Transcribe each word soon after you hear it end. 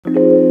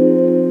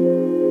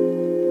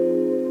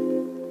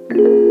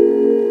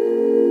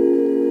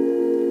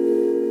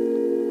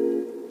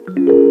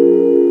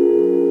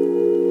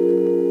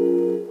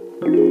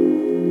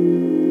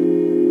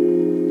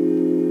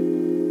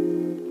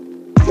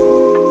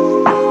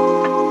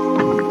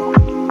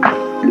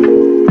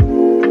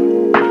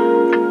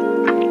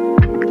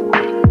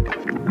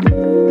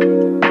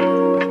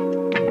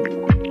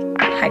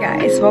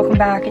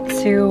back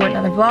to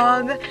another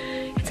vlog.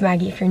 It's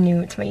Maggie if you're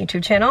new to my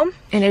YouTube channel.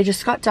 And I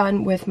just got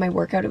done with my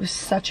workout. It was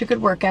such a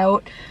good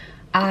workout.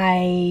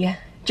 I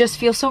just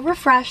feel so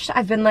refreshed.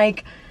 I've been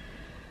like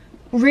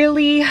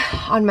really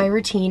on my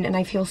routine and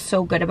I feel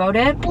so good about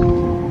it.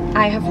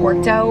 I have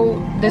worked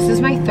out, this is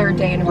my 3rd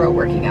day in a row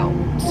working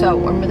out.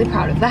 So I'm really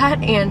proud of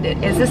that, and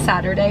it is a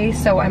Saturday,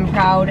 so I'm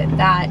proud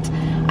that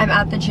I'm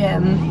at the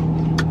gym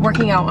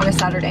working out on a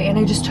Saturday. And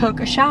I just took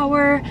a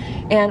shower,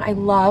 and I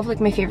love, like,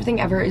 my favorite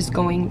thing ever is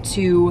going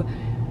to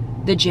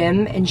the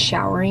gym and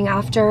showering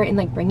after and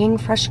like bringing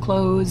fresh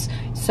clothes,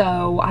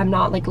 so I'm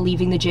not like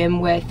leaving the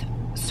gym with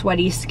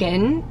sweaty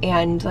skin,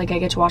 and like I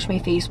get to wash my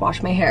face,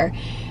 wash my hair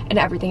and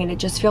everything, and it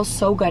just feels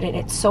so good. And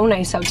it's so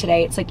nice out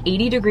today. It's like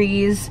 80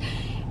 degrees,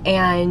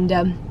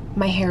 and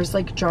my hair's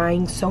like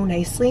drying so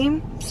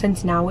nicely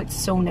since now it's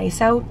so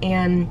nice out,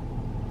 and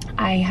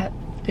I have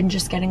been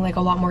just getting like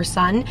a lot more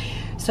sun,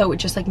 so it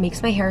just like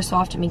makes my hair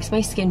soft, it makes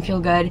my skin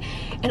feel good,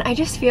 and I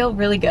just feel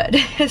really good.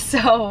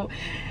 So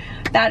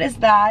that is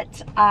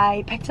that.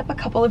 I picked up a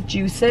couple of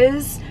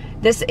juices.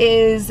 This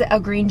is a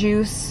green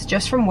juice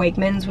just from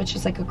Wegmans, which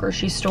is like a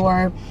grocery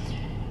store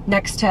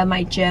next to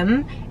my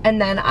gym,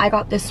 and then I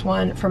got this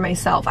one for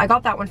myself. I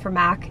got that one for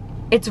Mac.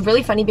 It's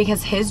really funny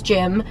because his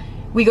gym,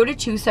 we go to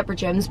 2 separate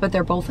gyms, but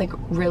they're both like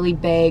really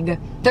big.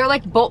 They're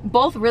like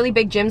both really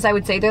big gyms, I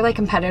would say. They're like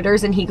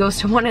competitors, and he goes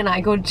to one and I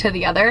go to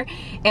the other,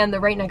 and they're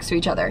right next to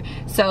each other.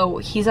 So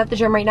he's at the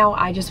gym right now.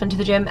 I just went to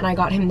the gym and I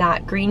got him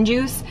that green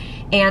juice,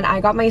 and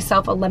I got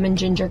myself a lemon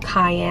ginger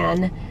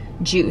cayenne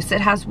juice. It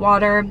has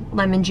water,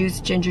 lemon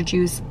juice, ginger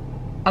juice,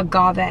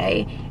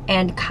 agave,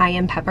 and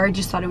cayenne pepper. I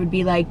just thought it would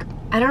be like,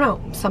 I don't know,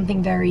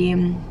 something very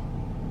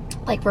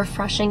like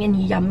refreshing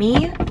and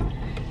yummy.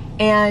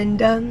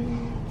 And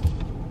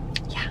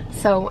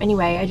so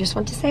anyway, I just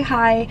want to say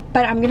hi,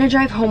 but I'm gonna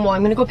drive home. Well,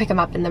 I'm gonna go pick him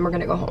up and then we're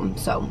gonna go home,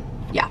 so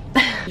yeah.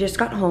 I just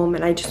got home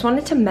and I just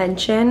wanted to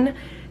mention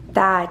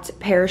that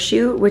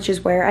Parachute, which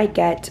is where I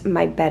get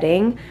my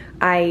bedding.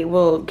 I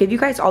will give you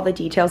guys all the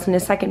details in a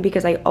second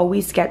because I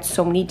always get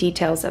so many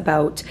details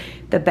about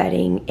the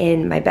bedding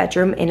in my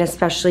bedroom, and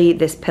especially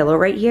this pillow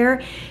right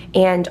here.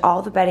 And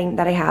all the bedding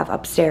that I have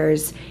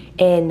upstairs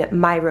in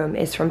my room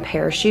is from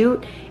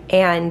Parachute.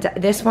 And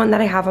this one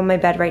that I have on my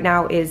bed right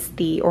now is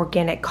the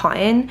organic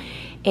cotton,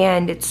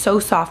 and it's so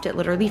soft it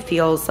literally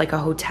feels like a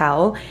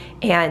hotel.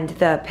 And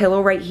the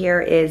pillow right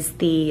here is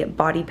the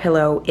body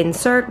pillow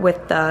insert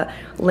with the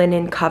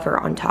linen cover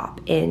on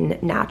top in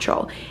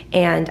natural.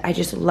 And I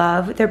just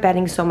love their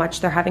bedding so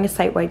much. They're having a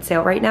site-wide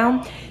sale right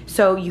now,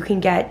 so you can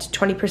get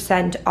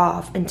 20%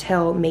 off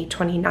until May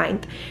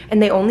 29th,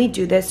 and they only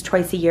do this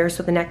twice a year,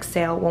 so the next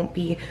sale won't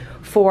be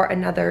for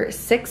another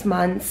 6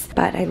 months.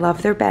 But I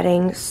love their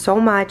bedding so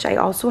much. I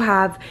also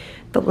have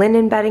the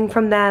linen bedding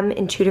from them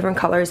in 2 different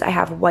colors. I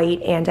have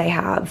white and I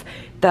have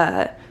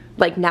the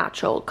like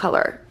natural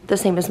color, the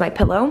same as my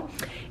pillow.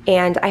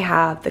 And I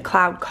have the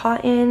cloud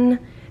cotton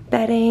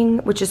bedding,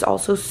 which is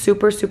also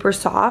super, super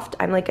soft.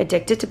 I'm like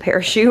addicted to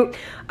Parachute.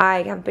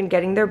 I have been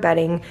getting their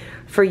bedding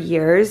for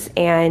years,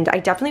 and I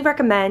definitely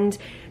recommend.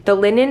 The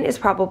linen is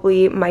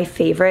probably my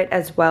favorite,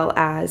 as well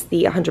as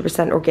the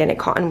 100% organic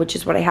cotton, which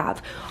is what I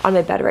have on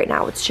my bed right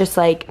now. It's just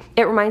like,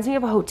 it reminds me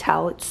of a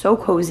hotel. It's so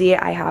cozy.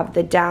 I have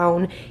the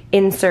down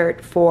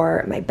insert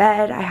for my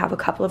bed. I have a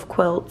couple of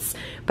quilts,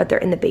 but they're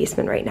in the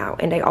basement right now.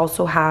 And I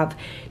also have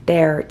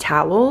their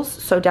towels.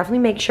 So definitely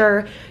make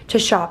sure to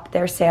shop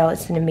their sale.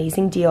 It's an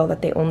amazing deal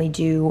that they only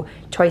do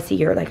twice a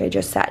year, like I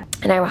just said.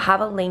 And I will have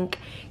a link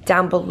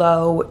down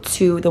below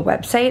to the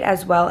website,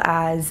 as well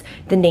as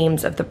the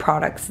names of the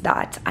products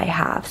that I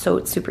have, so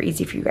it's super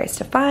easy for you guys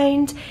to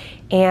find.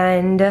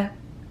 And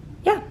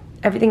yeah,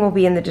 everything will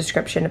be in the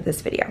description of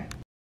this video.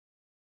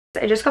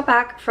 I just got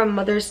back from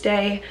Mother's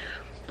Day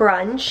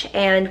brunch,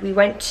 and we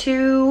went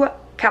to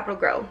Capitol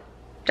Grill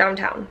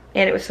downtown,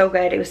 and it was so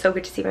good. It was so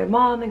good to see my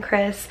mom and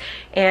Chris,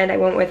 and I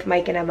went with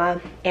Mike and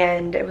Emma,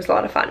 and it was a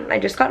lot of fun. I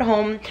just got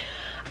home.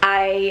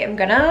 I am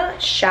gonna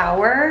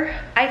shower,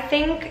 I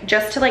think,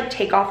 just to like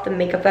take off the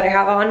makeup that I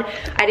have on.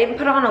 I didn't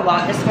put on a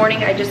lot this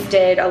morning. I just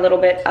did a little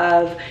bit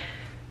of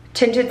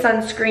tinted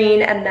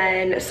sunscreen and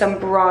then some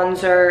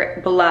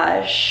bronzer,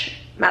 blush,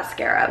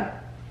 mascara.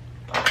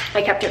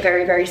 I kept it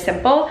very, very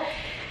simple.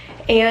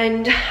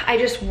 And I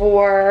just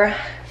wore,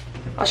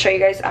 I'll show you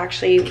guys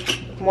actually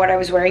what I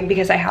was wearing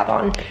because I have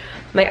on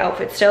my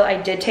outfit still. I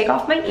did take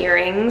off my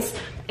earrings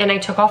and I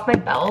took off my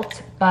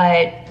belt,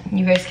 but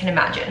you guys can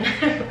imagine.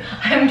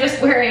 I'm just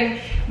wearing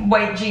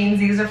white jeans.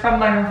 These are from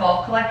my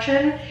Revolve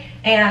collection.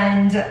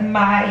 And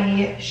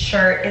my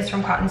shirt is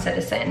from Cotton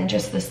Citizen,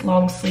 just this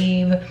long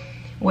sleeve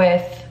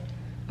with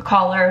a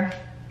collar.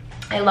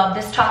 I love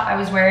this top. I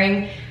was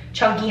wearing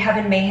Chunky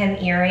Heaven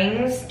Mayhem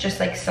earrings, just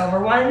like silver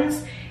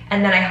ones.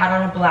 And then I had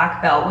on a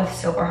black belt with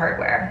silver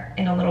hardware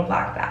in a little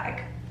black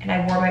bag. And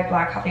I wore my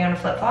black Haviana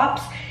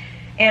flip-flops.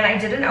 And I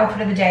did an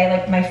outfit of the day,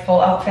 like my full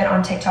outfit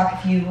on TikTok.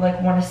 If you like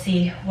want to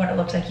see what it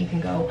looks like, you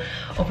can go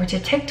over to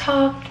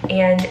TikTok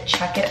and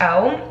check it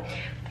out.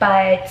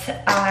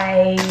 but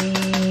I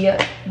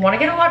want to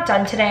get a lot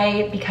done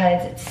today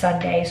because it's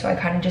Sunday, so I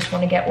kind of just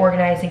want to get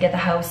organized and get the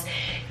house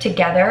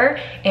together,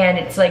 and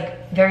it's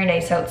like very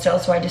nice out still,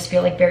 so I just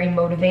feel like very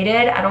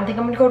motivated. I don't think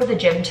I'm gonna go to the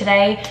gym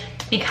today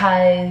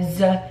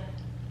because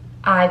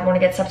I want to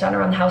get stuff done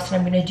around the house, and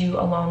I'm gonna do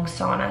a long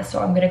sauna. So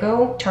I'm gonna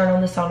go turn on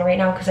the sauna right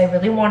now because I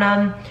really want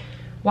to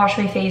wash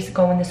my face,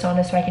 go in the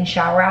sauna so I can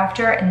shower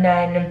after, and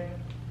then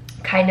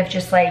kind of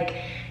just like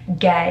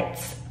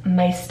get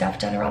my stuff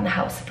done around the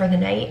house for the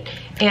night.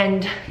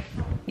 And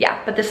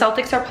yeah, but the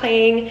Celtics are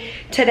playing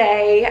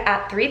today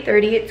at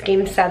 3:30. It's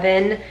game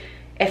 7.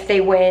 If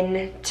they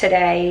win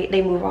today,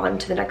 they move on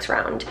to the next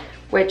round,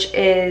 which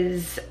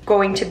is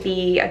going to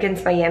be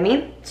against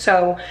Miami.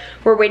 So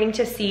we're waiting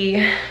to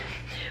see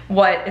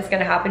what is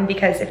gonna happen,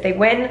 because if they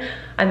win,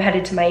 I'm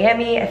headed to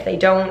Miami. If they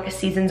don't,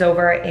 season's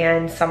over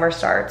and summer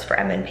starts for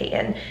Emma and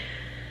Peyton.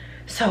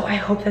 So I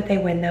hope that they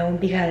win though,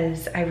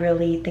 because I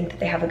really think that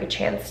they have a good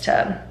chance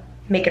to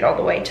make it all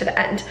the way to the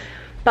end.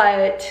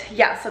 But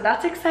yeah, so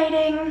that's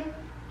exciting,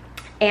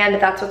 and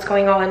that's what's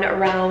going on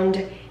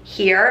around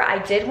here. I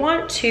did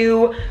want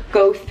to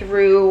go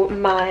through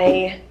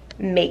my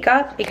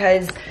makeup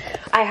because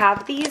I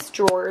have these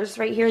drawers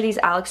right here, these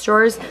Alex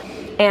drawers,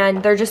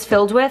 and they're just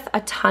filled with a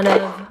ton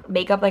of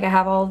makeup. Like I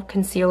have all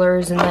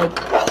concealers and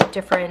like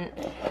different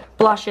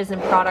blushes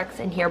and products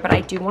in here, but I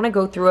do want to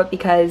go through it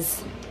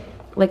because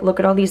like look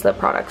at all these lip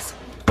products,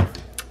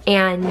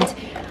 and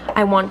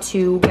I want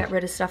to get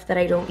rid of stuff that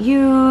I don't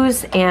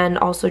use, and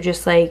also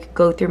just like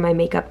go through my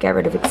makeup, get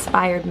rid of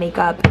expired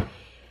makeup,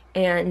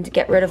 and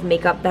get rid of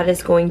makeup that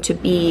is going to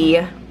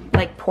be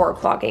like pore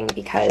clogging,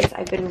 because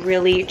I've been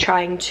really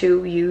trying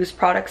to use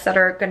products that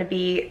are going to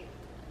be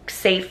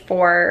safe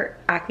for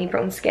acne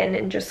prone skin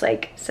and just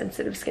like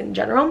sensitive skin in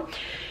general.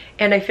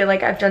 And I feel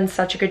like I've done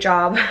such a good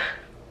job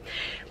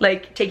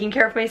like taking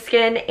care of my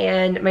skin,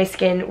 and my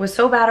skin was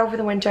so bad over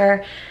the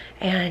winter,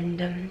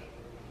 and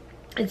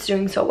it's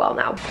doing so well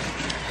now.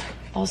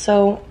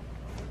 Also,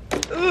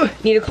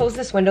 need to close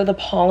this window. The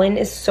pollen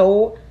is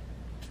so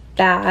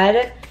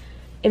bad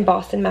in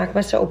Boston. Mac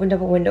must have opened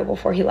up a window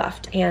before he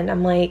left, and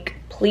I'm like,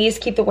 please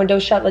keep the window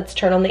shut. Let's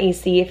turn on the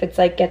AC if it's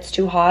like gets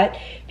too hot,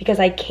 because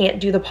I can't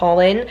do the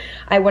pollen.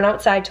 I went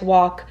outside to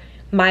walk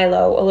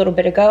Milo a little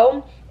bit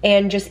ago,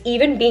 and just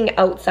even being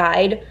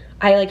outside,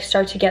 I like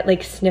start to get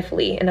like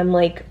sniffly, and I'm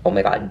like, oh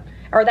my god.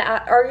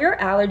 Are your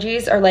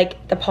allergies, or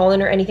like the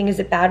pollen or anything, is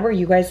it bad where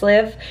you guys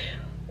live?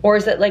 Or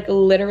is it like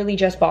literally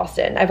just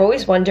Boston? I've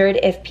always wondered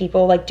if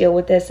people like deal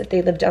with this if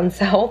they live down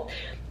south,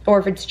 or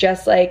if it's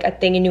just like a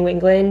thing in New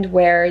England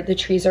where the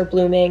trees are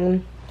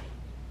blooming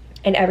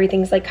and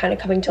everything's like kind of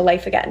coming to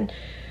life again.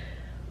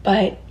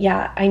 But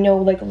yeah, I know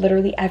like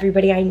literally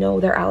everybody I know,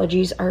 their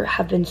allergies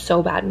have been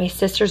so bad. My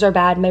sisters are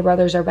bad, my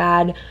brothers are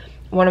bad.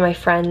 One of my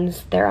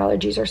friends, their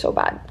allergies are so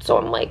bad. So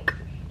I'm like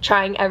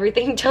trying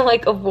everything to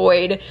like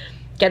avoid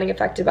getting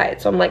affected by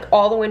it. So I'm like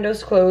all the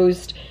windows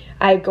closed.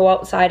 I go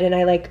outside and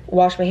I like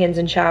wash my hands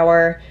and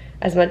shower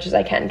as much as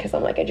I can, because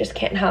I'm like, I just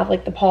can't have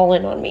like the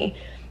pollen on me,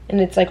 and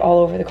it's like all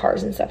over the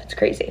cars and stuff. It's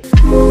crazy.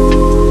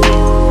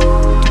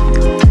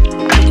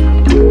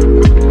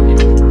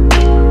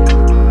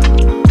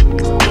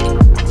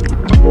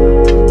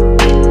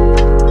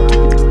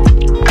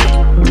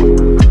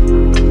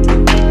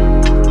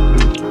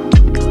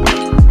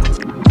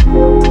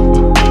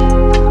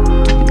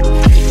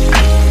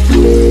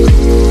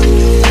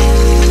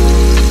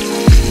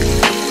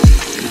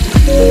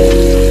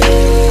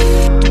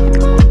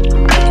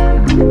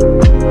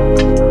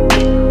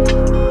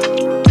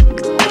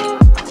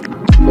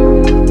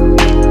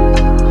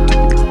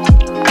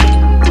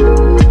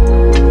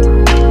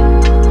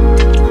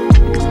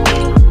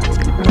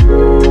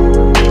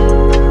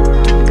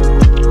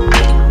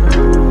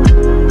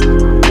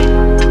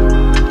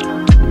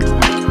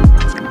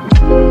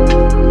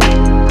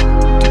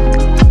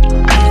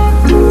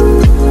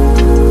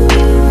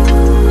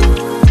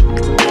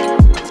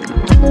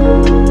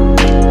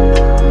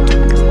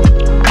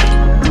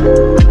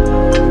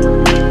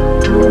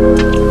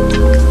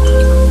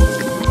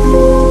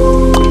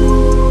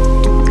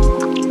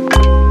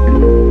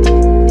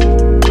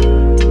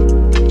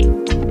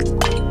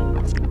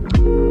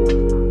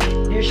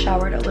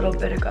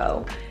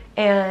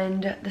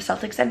 And the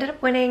Celtics ended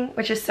up winning,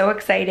 which is so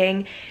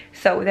exciting.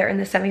 So they're in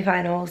the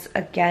semifinals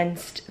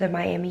against the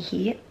Miami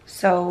Heat.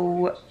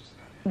 So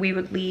we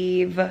would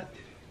leave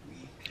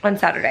on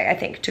Saturday, I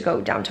think, to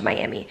go down to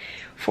Miami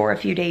for a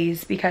few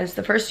days, because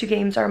the first 2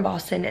 games are in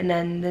Boston and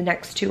then the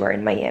next 2 are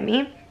in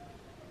Miami.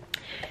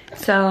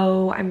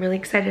 So I'm really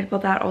excited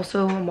about that.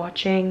 Also, I'm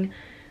watching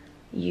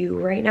You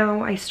right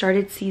now. I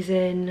started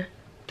season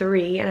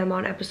 3 and I'm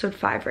on episode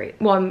 5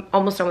 well, I'm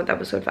almost done with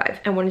episode 5.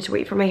 I wanted to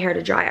wait for my hair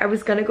to dry. I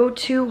was gonna go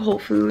to Whole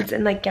Foods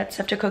and like get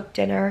stuff to cook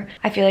dinner.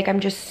 I feel like I'm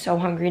just so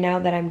hungry now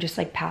that I'm just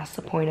like past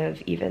the point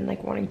of even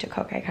like wanting to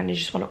cook. I kind of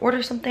just want to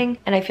order something,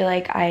 and I feel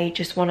like I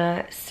just want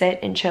to sit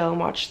and chill and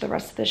watch the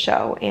rest of the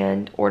show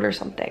and order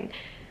something.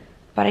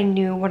 But I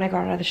knew when I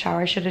got out of the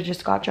shower I should have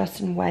just got dressed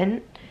and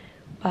went,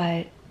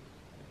 but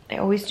I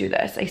always do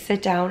this. I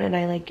sit down and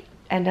I like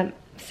end up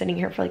sitting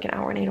here for like an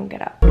hour and I don't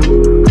get up.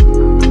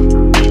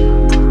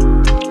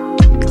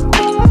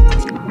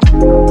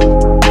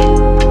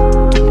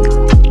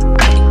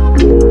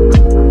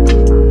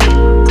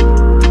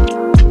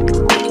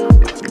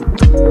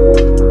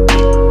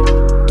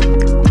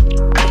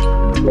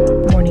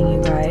 Morning,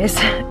 you guys.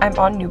 I'm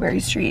on Newberry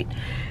Street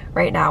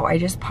right now. I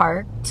just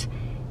parked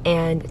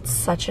and it's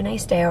such a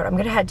nice day out. I'm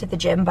gonna head to the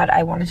gym, but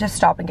I wanted to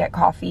stop and get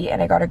coffee,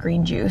 and I got a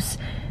green juice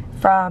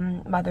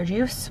from Mother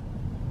Juice,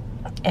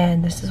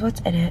 and this is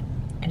what's in it,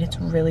 and it's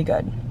really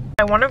good.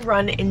 I want to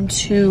run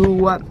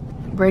into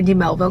Brandy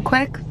Melville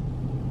quick.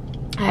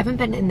 I haven't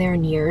been in there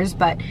in years,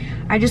 but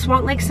I just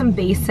want like some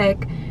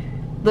basic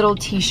little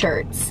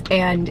t-shirts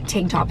and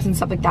tank tops and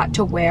stuff like that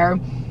to wear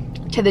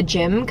to the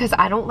gym, because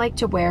I don't like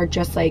to wear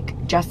just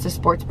a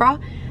sports bra,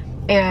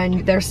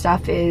 and their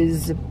stuff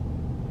is,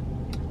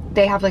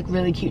 they have like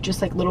really cute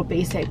just like little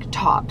basic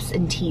tops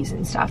and tees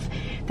and stuff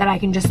that I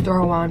can just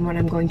throw on when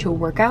I'm going to a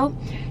workout.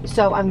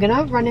 So I'm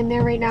gonna run in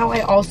there right now. I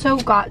also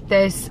got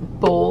this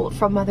bowl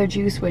from Mother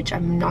Juice, which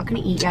I'm not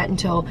gonna eat yet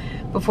until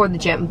before the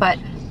gym, but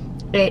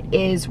it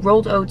is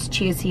rolled oats,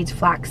 chia seeds,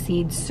 flax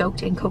seeds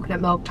soaked in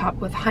coconut milk, topped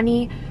with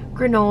honey,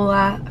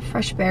 granola,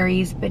 fresh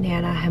berries,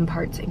 banana, hemp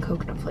hearts, and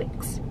coconut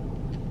flakes.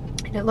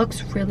 And it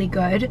looks really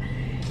good,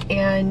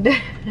 and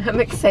I'm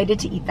excited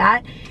to eat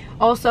that.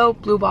 Also,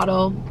 Blue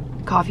Bottle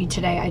coffee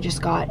today. I just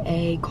got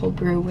a cold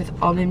brew with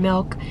almond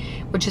milk,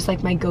 which is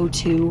like my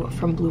go-to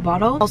from Blue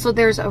Bottle. Also,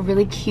 there's a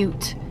really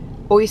cute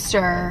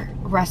oyster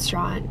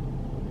restaurant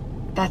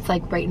that's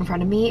like right in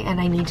front of me,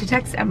 and I need to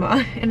text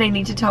Emma and I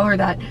need to tell her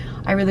that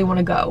I really want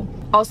to go.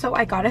 Also,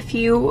 I got a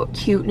few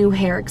cute new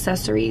hair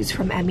accessories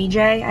from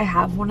MEJ. I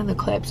have one of the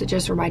clips. It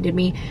just reminded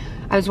me.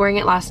 I was wearing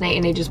it last night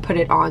and I just put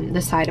it on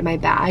the side of my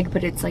bag,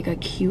 but it's like a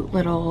cute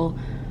little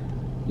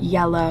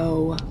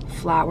yellow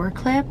flower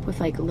clip with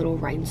like little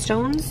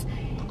rhinestones,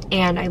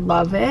 and I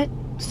love it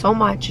so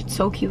much. It's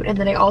so cute. And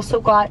then I also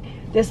got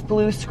this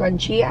blue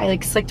scrunchie. I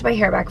like slicked my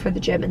hair back for the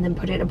gym and then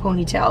put it in a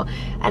ponytail,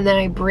 and then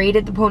I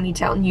braided the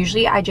ponytail. And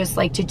usually I just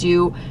like to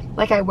do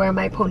like, I wear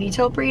my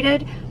ponytail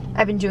braided.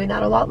 I've been doing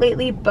that a lot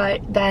lately,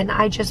 but then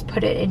I just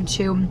put it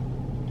into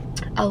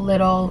a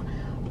little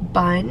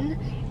bun,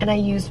 and I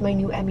used my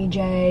new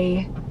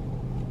MEJ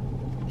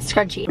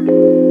scrunchie.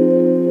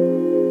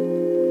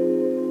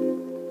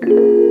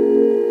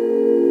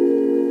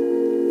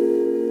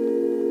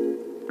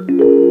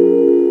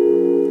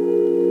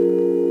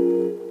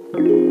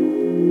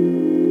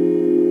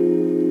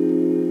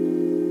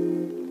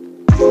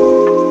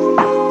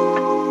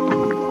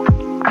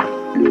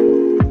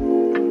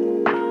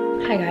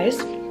 Hi guys,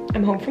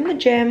 I'm home from the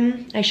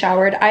gym. I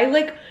showered.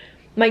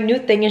 My new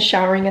thing is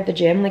showering at the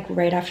gym, like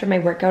right after my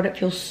workout. It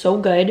feels so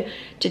good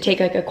to take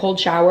like a cold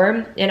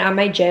shower. And at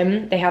my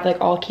gym, they have like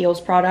all Kiehl's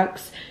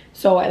products.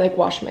 So I like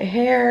wash my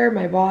hair,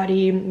 my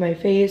body, my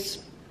face,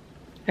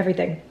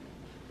 everything.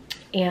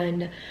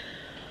 And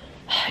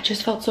it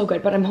just felt so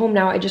good. But I'm home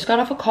now. I just got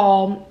off a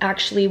call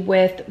actually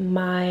with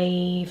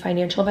my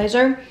financial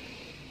advisor.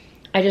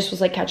 I just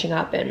was like catching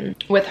up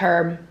and with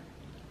her,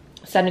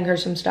 sending her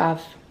some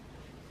stuff,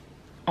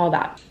 all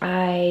that.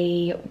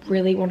 I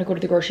really want to go to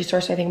the grocery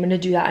store, so I think I'm going to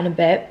do that in a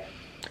bit.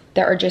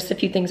 There are just a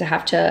few things I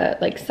have to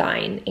like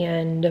sign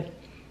and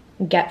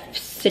get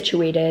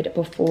situated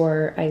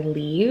before I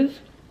leave.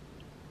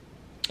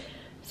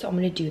 So I'm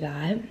going to do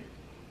that.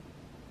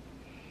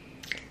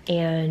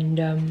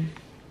 And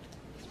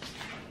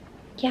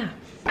yeah.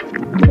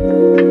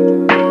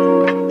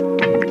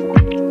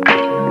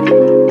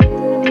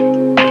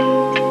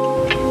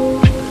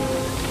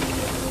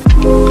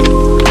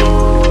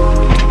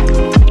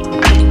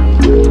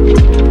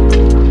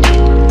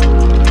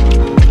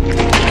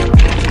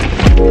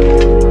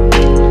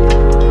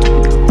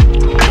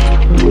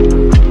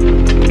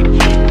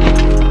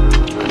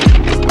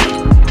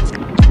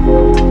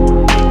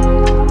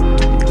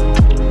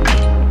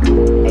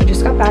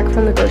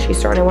 From the grocery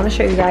store, and I want to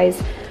show you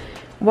guys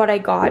what I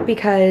got,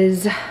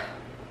 because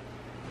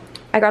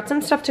I got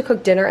some stuff to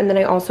cook dinner, and then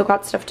I also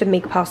got stuff to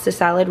make pasta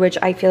salad, which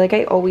I feel like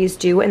I always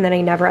do and then I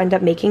never end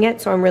up making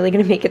it, so I'm really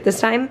gonna make it this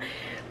time.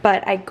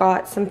 But I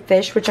got some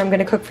fish, which I'm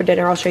gonna cook for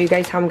dinner. I'll show you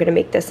guys how I'm gonna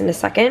make this in a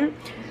second.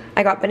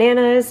 I got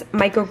bananas,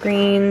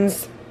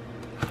 microgreens,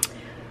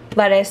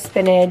 lettuce,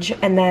 spinach,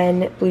 and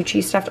then blue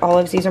cheese stuffed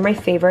olives. These are my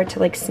favorite to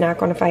like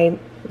snack on if I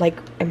like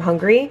am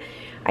hungry.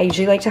 I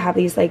usually like to have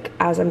these like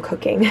as I'm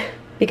cooking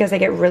because I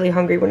get really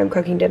hungry when I'm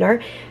cooking dinner.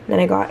 And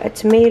then I got a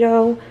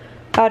tomato,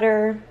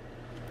 butter,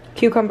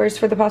 cucumbers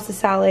for the pasta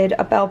salad,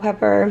 a bell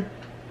pepper,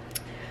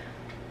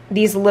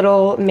 these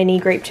little mini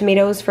grape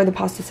tomatoes for the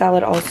pasta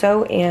salad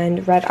also,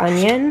 and red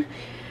onion,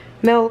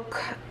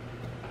 milk,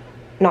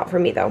 not for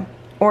me though,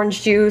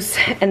 orange juice,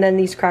 and then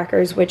these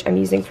crackers, which I'm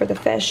using for the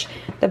fish,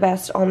 the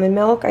best almond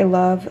milk. I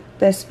love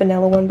this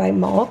vanilla one by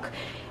Malk.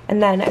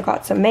 And then I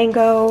got some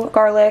mango,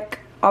 garlic,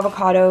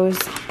 avocados,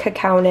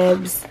 cacao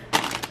nibs,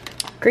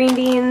 green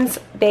beans,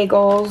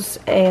 bagels,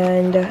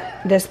 and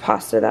this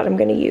pasta that I'm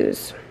gonna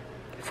use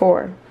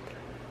for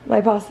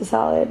my pasta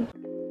salad.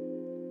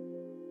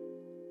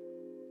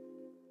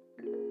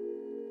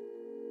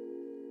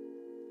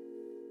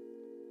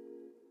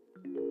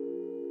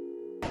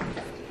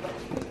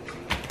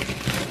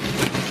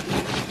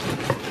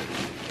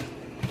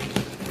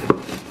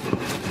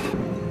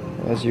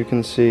 as you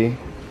can see.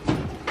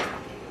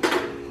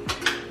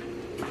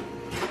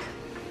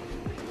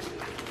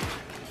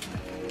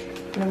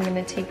 And I'm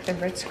gonna take the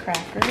Ritz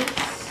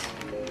crackers.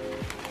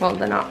 Well,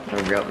 they're not the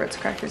real Ritz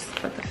crackers,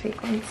 but the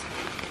fake ones.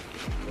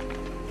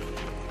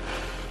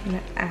 I'm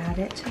gonna add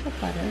it to the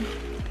butter.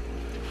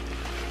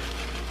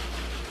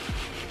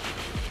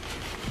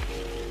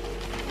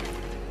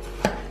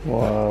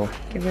 Wow.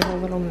 Give it a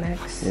little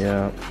mix.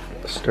 Yeah,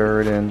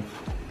 stir it in.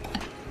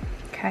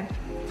 Okay.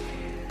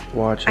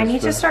 Watch. I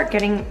need to start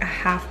getting a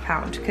 ½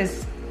 pound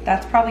because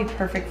that's probably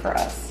perfect for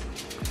us.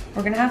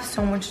 We're gonna have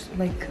so much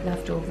like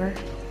left over.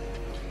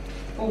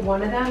 Well,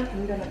 one of them,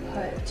 I'm gonna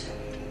put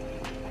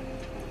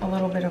a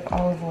little bit of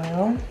olive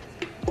oil.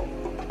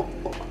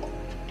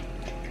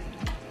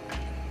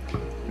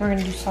 We're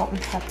gonna do salt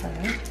and pepper.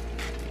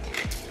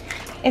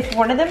 If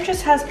one of them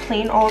just has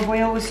plain olive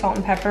oil with salt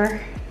and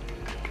pepper,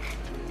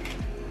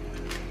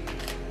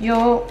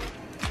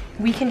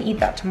 we can eat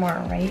that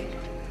tomorrow, right?